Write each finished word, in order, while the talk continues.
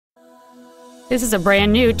This is a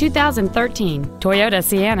brand new 2013 Toyota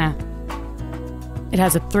Sienna. It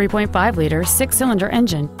has a 3.5-liter six-cylinder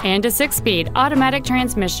engine and a 6-speed automatic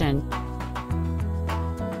transmission.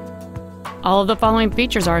 All of the following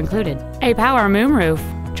features are included: a power moonroof,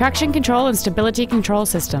 traction control and stability control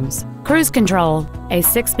systems, cruise control, a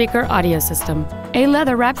 6-speaker audio system, a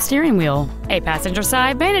leather-wrapped steering wheel, a passenger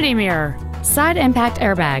side vanity mirror, side impact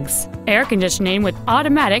airbags, air conditioning with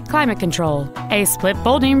automatic climate control, a split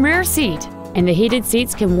folding rear seat, and the heated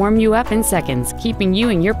seats can warm you up in seconds, keeping you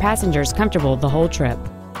and your passengers comfortable the whole trip.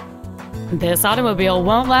 This automobile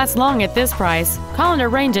won't last long at this price. Call and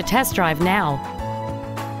arrange a test drive now.